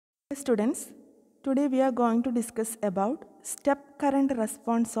Students, today we are going to discuss about step current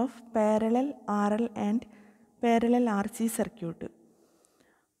response of parallel RL and parallel RC circuit.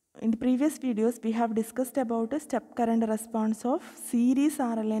 In the previous videos, we have discussed about a step current response of series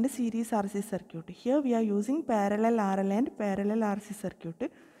RL and series RC circuit. Here we are using parallel RL and parallel RC circuit.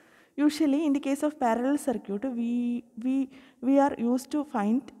 Usually, in the case of parallel circuit, we are used to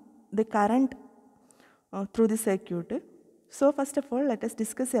find the current through the circuit. So first of all, let us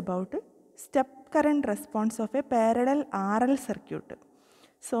discuss about step current response of a parallel RL circuit.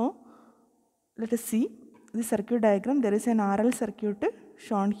 So let us see the circuit diagram. There is an RL circuit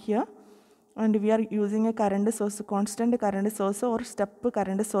shown here, and we are using a current source, constant current source or step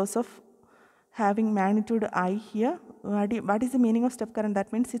current source of having magnitude I here. What is the meaning of step current?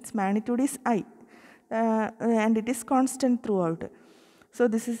 That means its magnitude is I, and it is constant throughout. So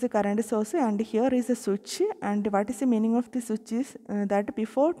this is the current source, and here is a switch, and what is the meaning of the switch is that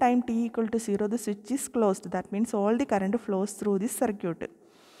before time t equal to 0 the switch is closed. That means all the current flows through this circuit.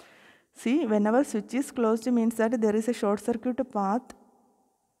 See, whenever switch is closed means that there is a short circuit path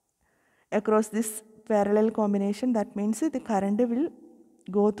across this parallel combination. That means the current will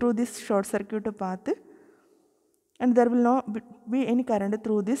go through this short circuit path, and there will not be any current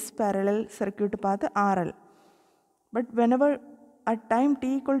through this parallel circuit path RL. But whenever at time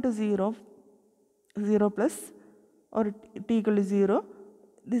t equal to 0, 0 plus or t equal to 0,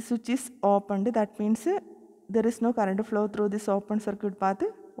 the switch is opened. That means there is no current flow through this open circuit path.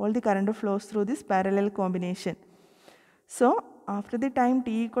 All the current flows through this parallel combination. So after the time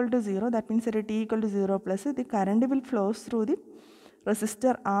t equal to 0, that means at t equal to 0 plus, the current will flows through the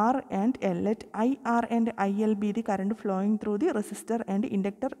resistor R and L. Let IR and IL be the current flowing through the resistor and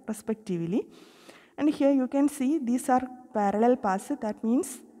inductor respectively. And here you can see these are parallel paths. That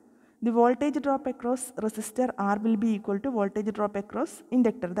means the voltage drop across resistor R will be equal to voltage drop across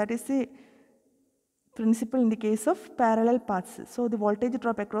inductor. That is the principle in the case of parallel paths. So the voltage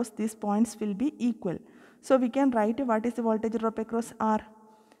drop across these points will be equal. So we can write what is the voltage drop across R.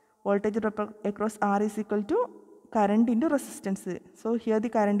 Voltage drop across R is equal to current into resistance. So here the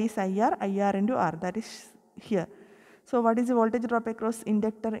current is IR, IR into R. That is here. So what is the voltage drop across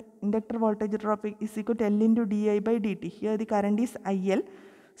inductor? Inductor voltage drop is equal to L into di by dt. Here the current is IL.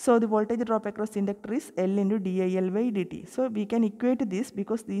 So the voltage drop across inductor is L into dIL by dt. So we can equate this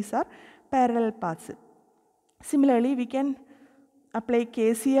because these are parallel paths. Similarly, we can apply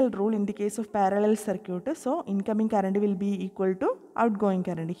KCL rule in the case of parallel circuit. So incoming current will be equal to outgoing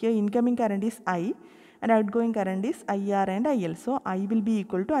current. Here incoming current is I and outgoing current is IR and IL. So I will be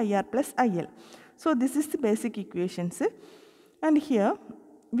equal to IR plus IL. So this is the basic equations, and here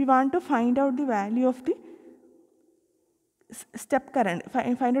we want to find out the value of the step current,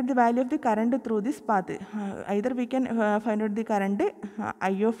 find out the value of the current through this path. Either we can find out the current I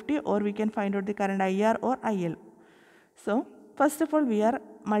of t, or we can find out the current IR or IL. So first of all we are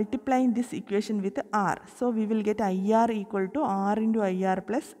multiplying this equation with R. So we will get IR equal to R into IR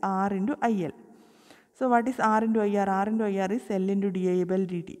plus R into IL. So what is R into IR? R into IR is L into di by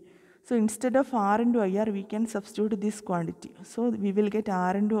dt. So instead of R into IR, we can substitute this quantity. So we will get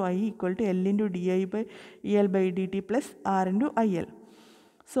R into I equal to L into di by EL by dt plus R into IL.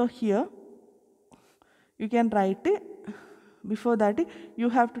 So here you can write, before that you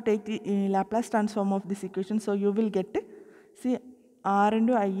have to take the Laplace transform of this equation. So you will get, see, R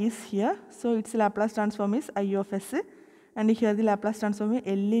into I is here. So its Laplace transform is I of S, and here the Laplace transform is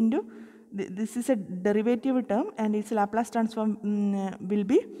L into, this is a derivative term, and its Laplace transform will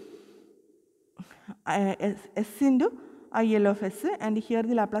be S into IL of S, and here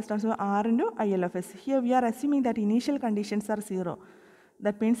the Laplace transform R into IL of S. Here we are assuming that initial conditions are 0.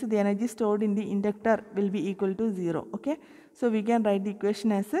 That means the energy stored in the inductor will be equal to 0. Okay, so we can write the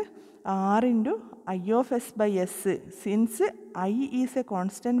equation as R into I of S by S. Since I is a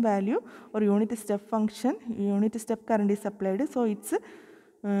constant value or unit step function, unit step current is applied, so its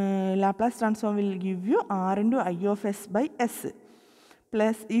Laplace transform will give you R into I of S by S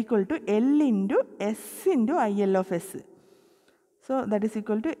plus equal to L into S into IL of S. So that is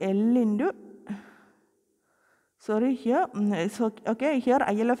equal to L into, sorry, here, so okay, here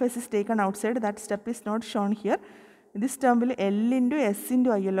IL of S is taken outside, that step is not shown here. This term will L into S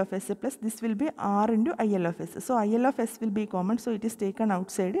into IL of S plus this will be R into IL of S. So IL of S will be common, so it is taken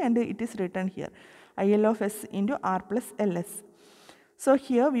outside and it is written here, IL of S into R plus LS. So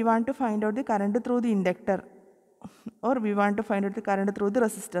here we want to find out the current through the inductor, or we want to find out the current through the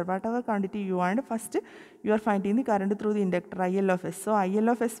resistor. Whatever quantity you want, first you are finding the current through the inductor IL of S. So IL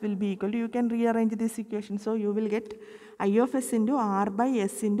of S will be equal to, you can rearrange this equation. So you will get I of S into R by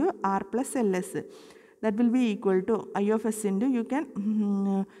S into R plus LS. That will be equal to I of S into, you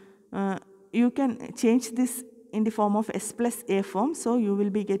can you can change this in the form of S plus A form. So you will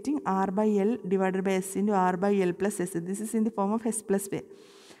be getting R by L divided by S into R by L plus S. This is in the form of S plus A.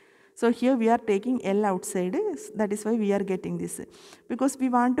 So here we are taking L outside, that is why we are getting this. Because we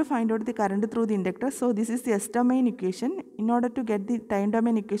want to find out the current through the inductor. So this is the S domain equation. In order to get the time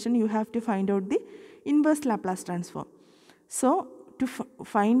domain equation, you have to find out the inverse Laplace transform. So to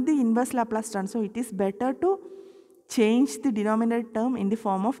find the inverse Laplace transform, it is better to change the denominator term in the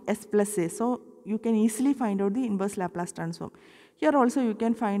form of S plus A. So you can easily find out the inverse Laplace transform. Here also you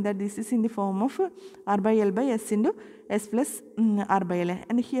can find that this is in the form of R by L by S into S plus R by L.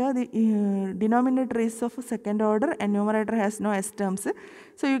 And here the denominator is of second order and numerator has no S terms.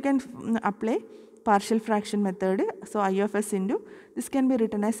 So you can apply partial fraction method. So I of S into, this can be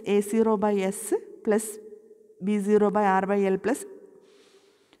written as A0 by S plus B0 by R by L plus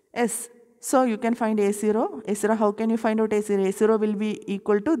S. So you can find A0. A0, how can you find out A0? A0 will be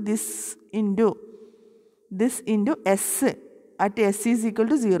equal to this into S at S is equal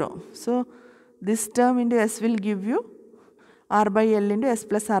to 0. So this term into S will give you R by L into S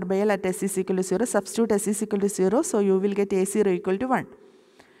plus R by L at S is equal to 0. Substitute S is equal to 0. So you will get A0 equal to 1.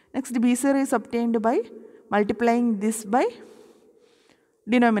 Next, B0 is obtained by multiplying this by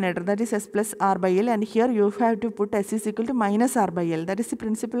denominator, that is S plus R by L, and here you have to put S is equal to minus R by L. That is the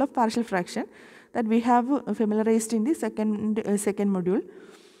principle of partial fraction that we have familiarized in the second module.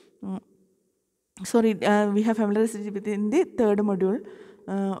 We have familiarized within the third module.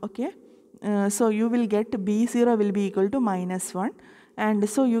 So you will get B0 will be equal to minus 1, and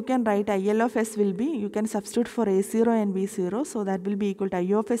so you can write IL of S will be, you can substitute for A0 and B0, so that will be equal to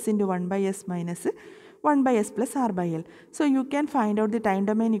I of S into 1 by S minus 1 by S plus R by L. So you can find out the time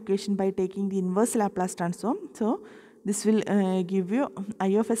domain equation by taking the inverse Laplace transform. So this will give you I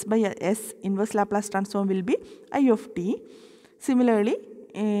of S by S, inverse Laplace transform will be I of t. Similarly,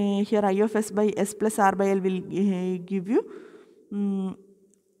 here I of S by S plus R by L will give you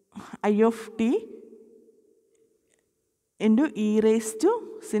I of t into e raised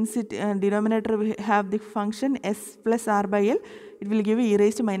to, since it denominator will have the function S plus R by L, it will give e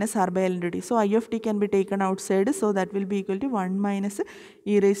raised to minus R by L into t. So I of t can be taken outside, so that will be equal to 1 minus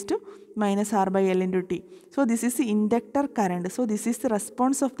e raised to minus R by L into t. So this is the inductor current. So this is the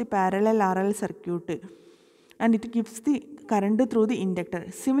response of the parallel RL circuit, and it gives the current through the inductor.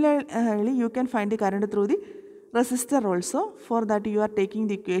 Similarly, you can find the current through the resistor also. For that you are taking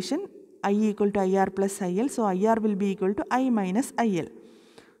the equation I equal to IR plus IL. So IR will be equal to I minus IL.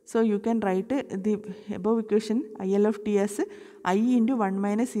 So you can write the above equation IL of t as I into 1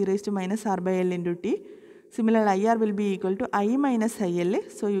 minus e raised to minus R by L into t. Similarly, IR will be equal to I minus IL.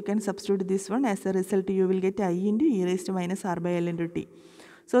 So you can substitute this one. As a result, you will get I into e raised to minus R by L into t.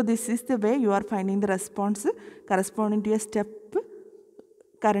 So this is the way you are finding the response corresponding to a step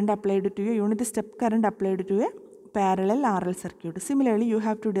current applied to a unit step current applied to a parallel RL circuit. Similarly, you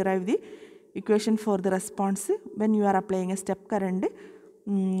have to derive the equation for the response when you are applying a step current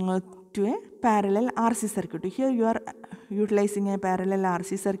to a parallel RC circuit. Here you are utilizing a parallel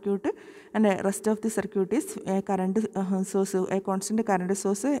RC circuit, and the rest of the circuit is a current source, a constant current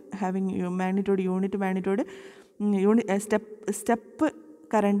source having magnitude, unit magnitude, step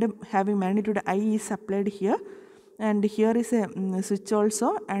current having magnitude I is applied here. And here is a switch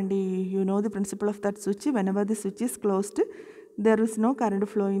also, and you know the principle of that switch. Whenever the switch is closed, there is no current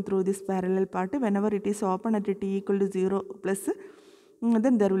flowing through this parallel part. Whenever it is open at t equal to 0 plus,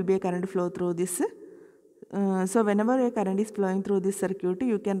 then there will be a current flow through this. So whenever a current is flowing through this circuit,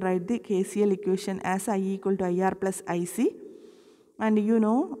 you can write the Kcl equation as I equal to IR plus IC. And you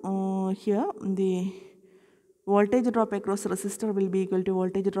know here the voltage drop across resistor will be equal to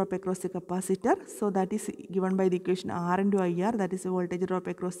voltage drop across the capacitor. So that is given by the equation R into IR, that is the voltage drop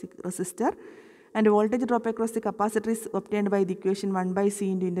across the resistor. And voltage drop across the capacitor is obtained by the equation 1 by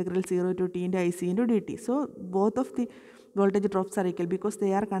C into integral 0 to t into IC into dt. So both of the voltage drops are equal because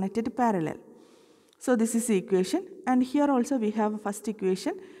they are connected parallel. So this is the equation, and here also we have first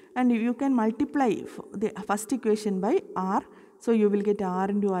equation, and you can multiply the first equation by R. So you will get R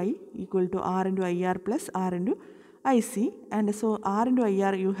into I equal to R into IR plus R into IC, and so R into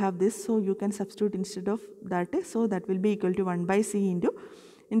IR you have this, so you can substitute instead of that. So that will be equal to 1 by C into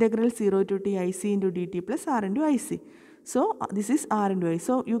integral 0 to t IC into dt plus R into IC. So this is R into I.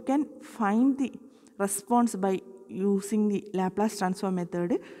 So you can find the response by using the Laplace transform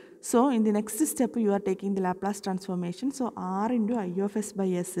method. So in the next step you are taking the Laplace transformation. So R into I of S by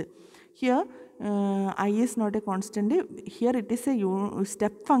S. Here I is not a constant. Here it is a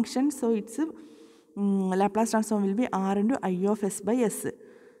step function. So its Laplace transform will be R into I of S by S.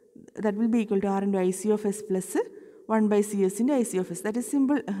 That will be equal to R into IC of S plus 1 by Cs into IC of S. That is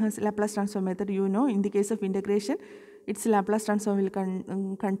simple Laplace transform method. You know, in the case of integration, its Laplace transform will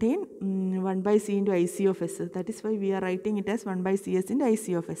contain 1 by C into IC of S. That is why we are writing it as 1 by Cs into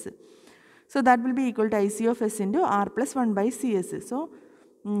IC of S. So that will be equal to IC of S into R plus 1 by Cs. So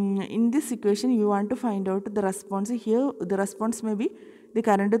in this equation, you want to find out the response. Here the response may be the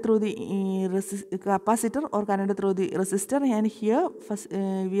current through the capacitor or current through the resistor, and here first,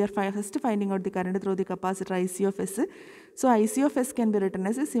 we are first finding out the current through the capacitor IC of S. So IC of S can be written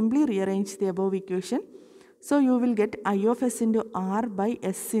as simply rearrange the above equation. So you will get I of S into R by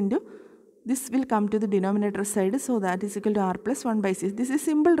S into, this will come to the denominator side, so that is equal to R plus 1 by C. This is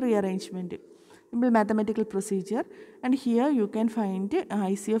simple rearrangement, simple mathematical procedure, and here you can find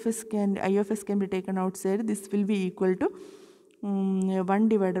I of S can be taken outside. This will be equal to 1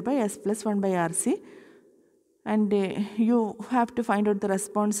 divided by S plus 1 by RC, and you have to find out the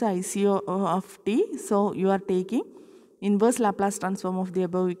response IC of t. So you are taking inverse Laplace transform of the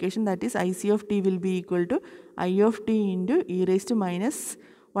above equation, that is IC of t will be equal to I of t into e raised to minus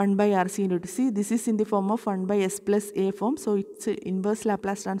 1 by RC into t. See, this is in the form of 1 by S plus A form, so its inverse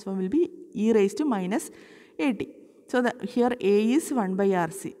Laplace transform will be e raised to minus AT. So here A is 1 by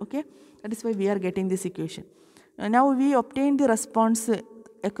RC, okay. That is why we are getting this equation. Now we obtain the response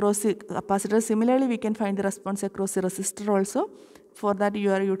across the capacitor. Similarly, we can find the response across the resistor also. For that,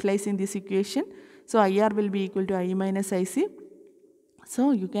 you are utilizing this equation. So IR will be equal to I minus IC.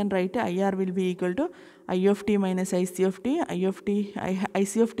 So you can write IR will be equal to I of t minus IC of t.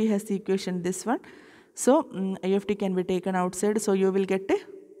 IC of t has the equation this one. So I of t can be taken outside. So you will get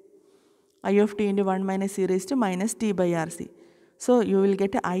I of t into 1 minus e raised to minus t by RC. So you will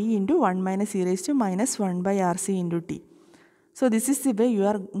get I into 1 minus e raised to minus 1 by RC into t. So this is the way you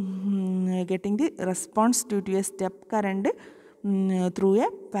are getting the response due to a step current through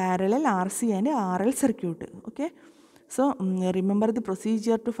a parallel RC and a RL circuit. Okay. So remember the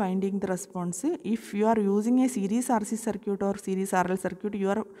procedure to finding the response. If you are using a series RC circuit or series RL circuit,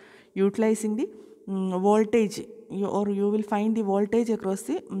 you are utilizing the voltage, you will find the voltage across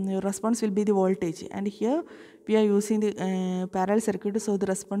the response will be the voltage, and here we are using the parallel circuit, so the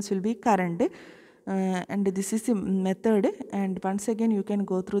response will be current. And this is the method, and once again you can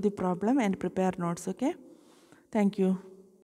go through the problem and prepare notes. Okay, thank you.